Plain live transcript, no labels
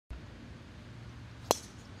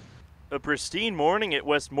A pristine morning at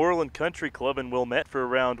Westmoreland Country Club in Wilmette for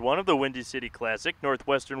round one of the Windy City Classic,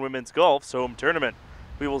 Northwestern Women's Golf's home tournament.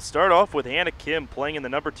 We will start off with Hannah Kim playing in the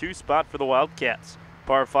number 2 spot for the Wildcats.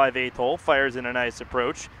 Par 5 8th hole fires in a nice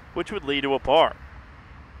approach, which would lead to a par.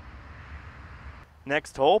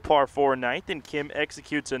 Next hole, par 4 9th, and Kim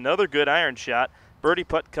executes another good iron shot. Birdie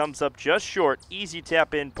putt comes up just short, easy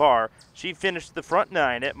tap in par. She finished the front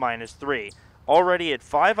 9 at -3. Already at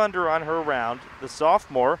 5 under on her round, the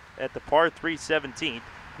sophomore at the par 3 17th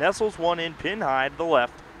nestles one in pin high to the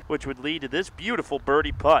left, which would lead to this beautiful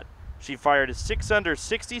birdie putt. She fired a 6 under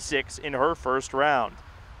 66 in her first round.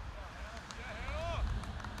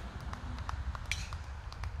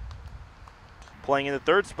 Playing in the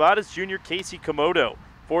third spot is junior Casey Komodo.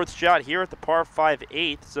 Fourth shot here at the par 5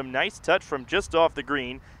 8th, some nice touch from just off the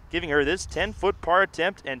green, giving her this 10-foot par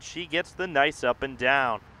attempt, and she gets the nice up and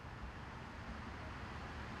down.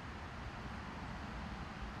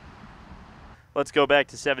 Let's go back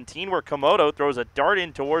to 17, where Komodo throws a dart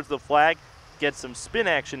in towards the flag, gets some spin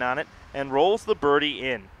action on it, and rolls the birdie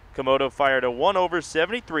in. Komodo fired a 1 over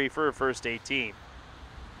 73 for her first 18.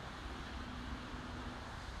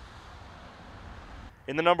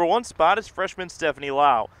 In the number 1 spot is freshman Stephanie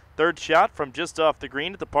Lau. Third shot from just off the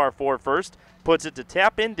green at the par 4 first, puts it to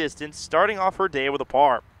tap in distance, starting off her day with a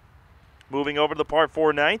par. Moving over to the par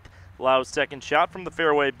 4 9th, Lau's second shot from the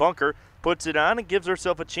fairway bunker puts it on and gives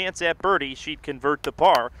herself a chance at birdie. She'd convert to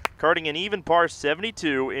par, carding an even par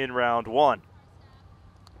 72 in round 1.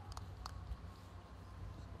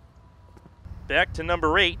 Back to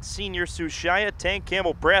number 8, senior Sushaya Tank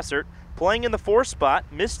Camel Brassert, playing in the 4th spot,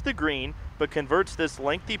 missed the green, but converts this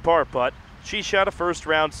lengthy par putt. She shot a first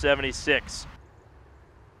round 76.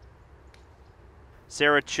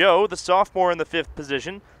 Sarah Cho, the sophomore in the 5th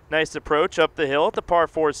position, nice approach up the hill at the par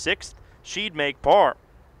 4 6th. She'd make par.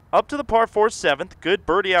 Up to the par 4 7th, good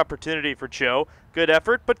birdie opportunity for Cho. Good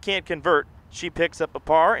effort, but can't convert. She picks up a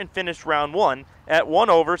par and finished round 1 at 1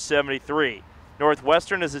 over 73.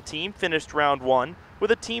 Northwestern as a team finished round 1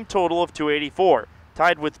 with a team total of 284,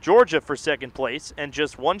 tied with Georgia for second place and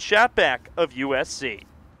just one shot back of USC.